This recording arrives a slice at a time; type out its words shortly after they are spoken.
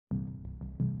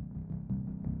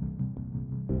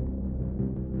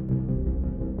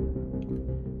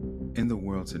In the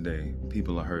world today,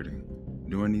 people are hurting.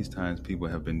 During these times, people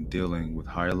have been dealing with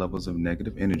higher levels of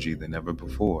negative energy than ever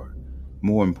before.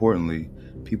 More importantly,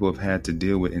 people have had to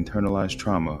deal with internalized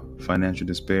trauma, financial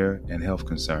despair, and health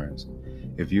concerns.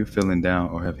 If you're feeling down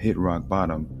or have hit rock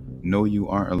bottom, know you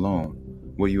aren't alone.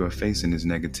 What you are facing is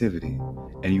negativity,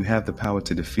 and you have the power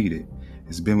to defeat it.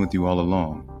 It's been with you all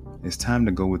along. It's time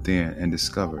to go within and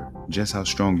discover just how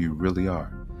strong you really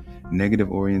are.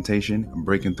 Negative Orientation: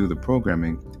 Breaking Through the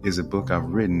Programming is a book I've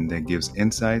written that gives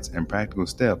insights and practical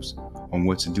steps on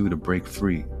what to do to break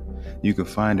free. You can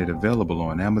find it available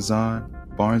on Amazon,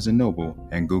 Barnes & Noble,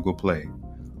 and Google Play.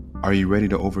 Are you ready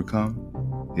to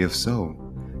overcome? If so,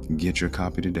 get your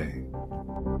copy today.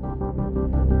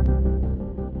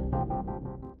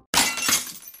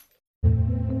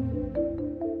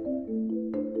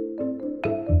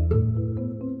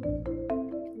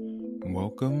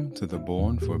 Welcome to the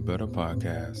Born for Better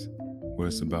podcast, where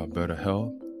it's about better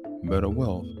health, better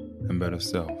wealth, and better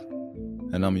self.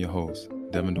 And I'm your host,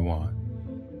 Devin Dewan.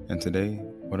 And today,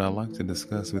 what I'd like to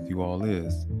discuss with you all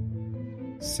is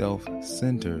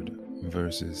self-centered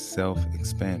versus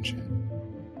self-expansion.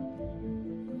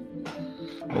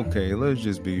 Okay, let's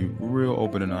just be real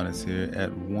open and honest here.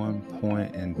 At one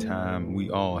point in time,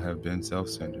 we all have been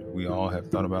self-centered. We all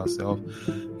have thought about self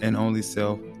and only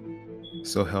self,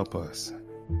 so help us.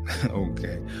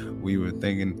 Okay, we were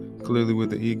thinking clearly with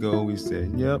the ego. We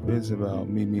said, yep, it's about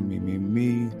me.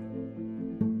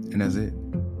 And that's it.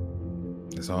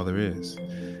 That's all there is.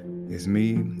 It's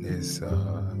me. It's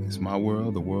my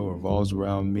world. The world revolves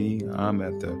around me. I'm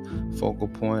at the focal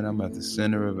point. I'm at the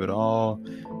center of it all.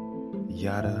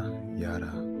 Yada,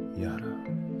 yada, yada.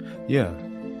 Yeah,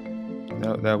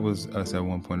 that was us at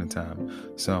one point in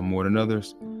time. Some more than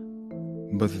others.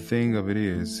 But the thing of it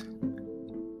is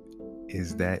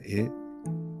that it?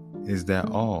 Is that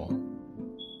all?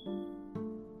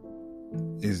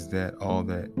 Is that all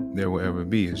that there will ever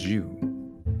be is you?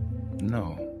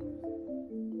 No.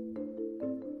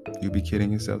 You'd be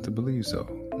kidding yourself to believe so.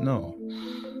 No.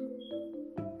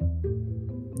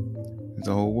 There's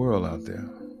a whole world out there.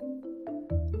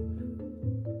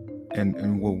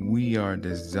 And what we are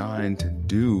designed to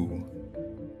do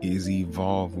is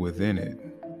evolve within it.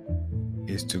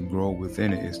 Is to grow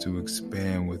within it, is to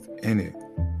expand within it.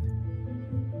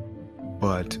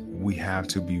 But we have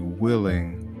to be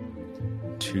willing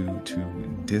to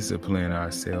discipline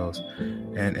ourselves.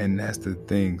 And that's the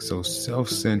thing. So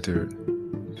self-centered,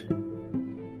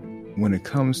 when it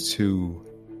comes to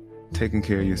taking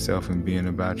care of yourself and being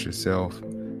about yourself,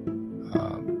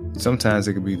 sometimes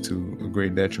it could be to a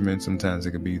great detriment. Sometimes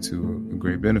it could be to a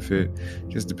great benefit,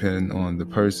 just depending on the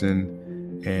person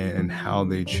and how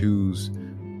they choose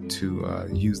to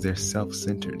use their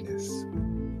self-centeredness.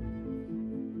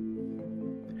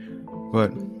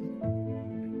 But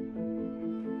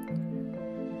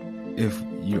if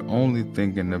you're only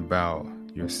thinking about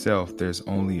yourself, there's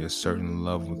only a certain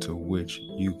level to which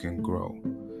you can grow,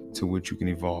 to which you can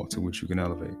evolve, to which you can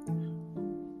elevate.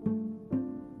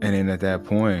 And then at that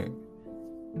point,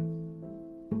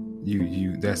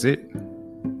 you that's it.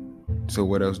 So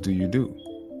what else do you do?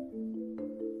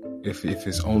 If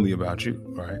it's only about you,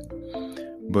 right?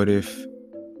 But if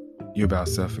you're about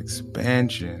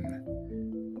self-expansion,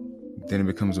 then it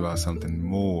becomes about something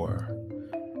more.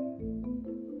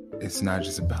 It's not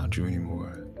just about you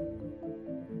anymore.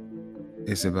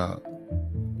 It's about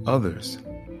others.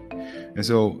 And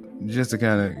so just to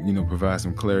kind of, provide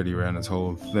some clarity around this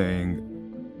whole thing,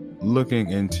 looking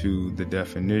into the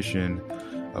definition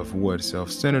of what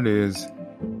self-centered is,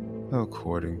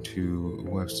 according to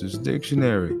Webster's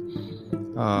Dictionary,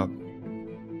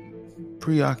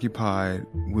 preoccupied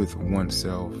with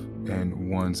oneself and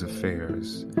one's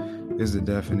affairs is the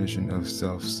definition of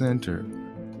self-centered.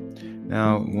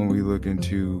 Now, when we look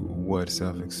into what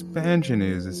self-expansion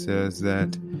is, it says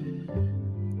that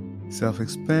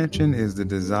self-expansion is the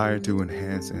desire to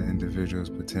enhance an individual's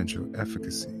potential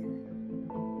efficacy.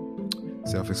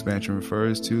 Self-expansion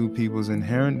refers to people's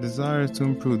inherent desires to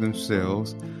improve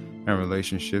themselves, and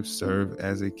relationships serve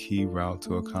as a key route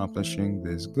to accomplishing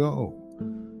this goal.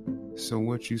 So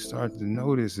what you start to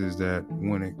notice is that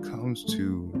when it comes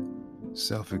to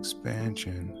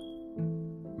self-expansion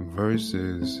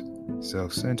versus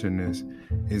self-centeredness,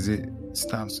 is it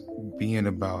stops being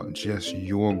about just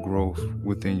your growth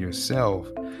within yourself,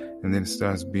 and then it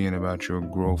starts being about your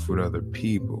growth with other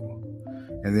people.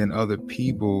 And then other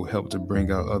people help to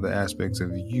bring out other aspects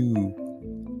of you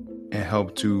and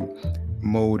help to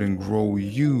mold and grow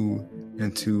you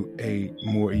into a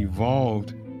more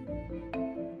evolved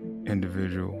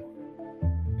individual.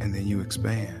 And then you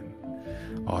expand.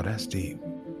 Oh, that's deep.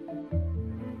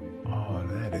 Oh,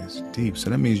 that That is deep. So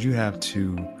that means you have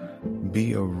to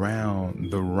be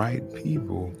around the right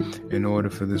people in order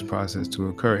for this process to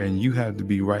occur. And you have to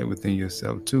be right within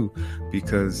yourself too,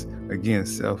 because again,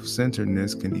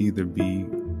 self-centeredness can either be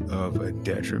of a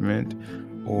detriment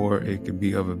or it could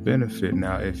be of a benefit.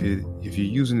 Now, if you're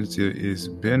using it to its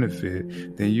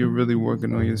benefit, then you're really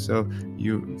working on yourself.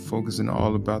 You're focusing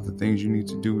all about the things you need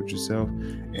to do with yourself,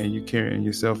 and you're carrying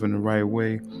yourself in the right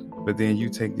way. But then you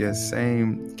take that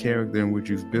same character in which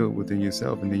you've built within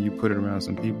yourself, and then you put it around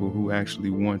some people who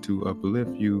actually want to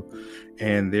uplift you,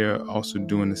 and they're also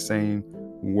doing the same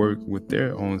work with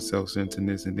their own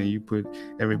self-centeredness, and then you put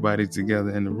everybody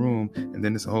together in the room, and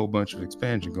then there's a whole bunch of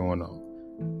expansion going on.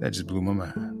 That just blew my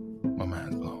mind. My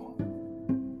mind's blown.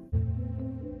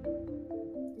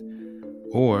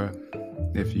 Or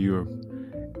if you're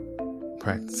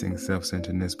practicing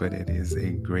self-centeredness, but it is a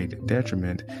great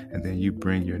detriment, and then you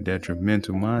bring your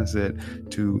detrimental mindset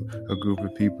to a group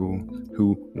of people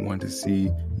who want to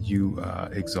see you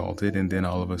exalted, and then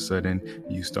all of a sudden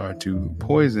you start to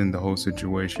poison the whole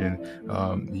situation,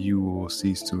 you will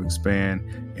cease to expand,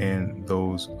 and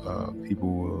those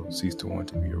people will cease to want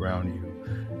to be around you,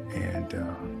 and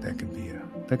that could be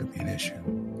an issue.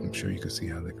 I'm sure you can see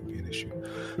how that could be an issue.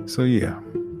 So yeah.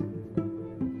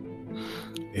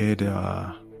 It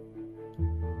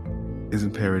is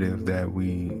imperative that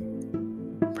we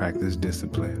practice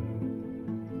discipline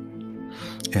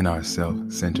in our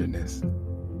self-centeredness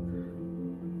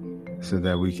so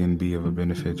that we can be of a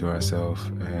benefit to ourselves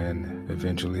and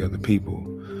eventually other people.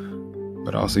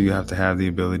 But also you have to have the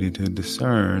ability to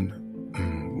discern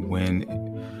when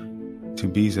to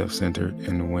be self-centered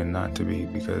and when not to be,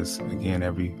 because again,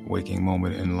 every waking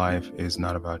moment in life is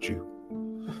not about you.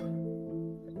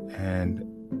 And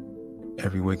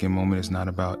every waking moment is not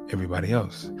about everybody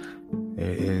else.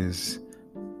 It is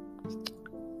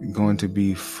going to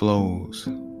be flows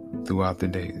throughout the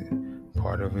day.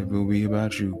 Part of it will be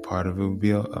about you. Part of it will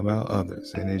be about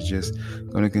others. And it's just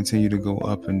going to continue to go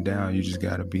up and down. You just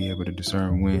got to be able to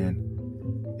discern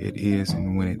when it is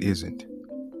and when it isn't.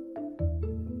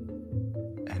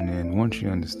 And then once you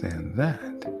understand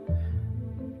that,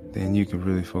 then you can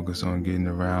really focus on getting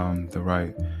around the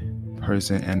right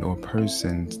person and or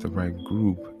persons, the right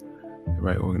group, the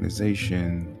right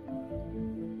organization,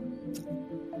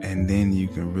 and then you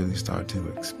can really start to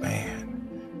expand.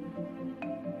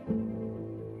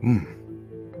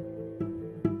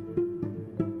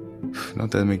 Don't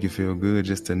that make you feel good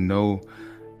just to know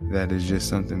that there's just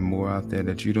something more out there,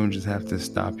 that you don't just have to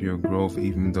stop your growth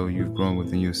even though you've grown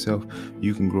within yourself.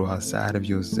 You can grow outside of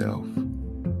yourself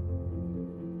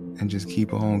and just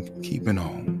keep on keeping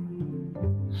on.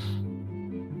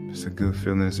 It's a good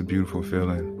feeling. It's a beautiful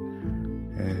feeling.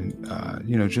 And,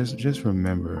 just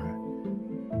remember,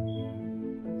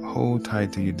 hold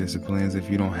tight to your disciplines. If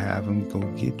you don't have them, go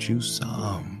get you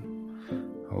some.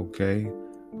 Okay?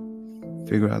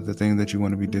 Figure out the thing that you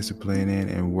want to be disciplined in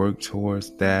and work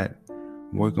towards that.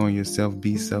 Work on yourself.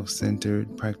 Be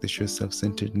self-centered. Practice your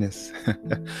self-centeredness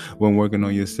when working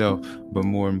on yourself. But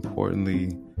more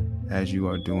importantly, as you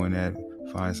are doing that,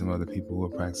 find some other people who are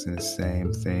practicing the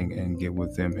same thing and get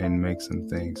with them and make some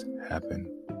things happen.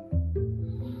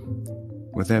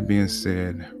 With that being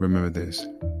said, remember this: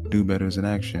 do better as an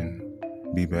action,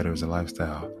 be better as a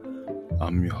lifestyle.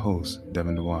 I'm your host,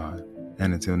 Devin DeWine,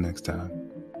 and until next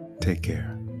time, take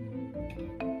care.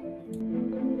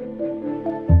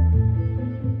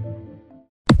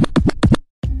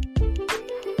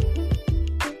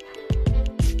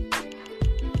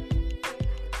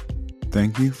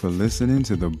 Thank you for listening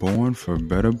to the Born for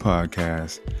Better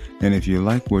podcast. And if you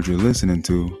like what you're listening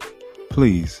to,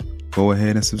 please go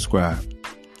ahead and subscribe.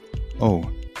 Oh,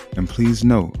 and please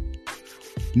note,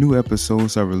 new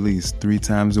episodes are released 3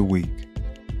 times a week.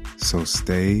 So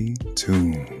stay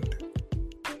tuned.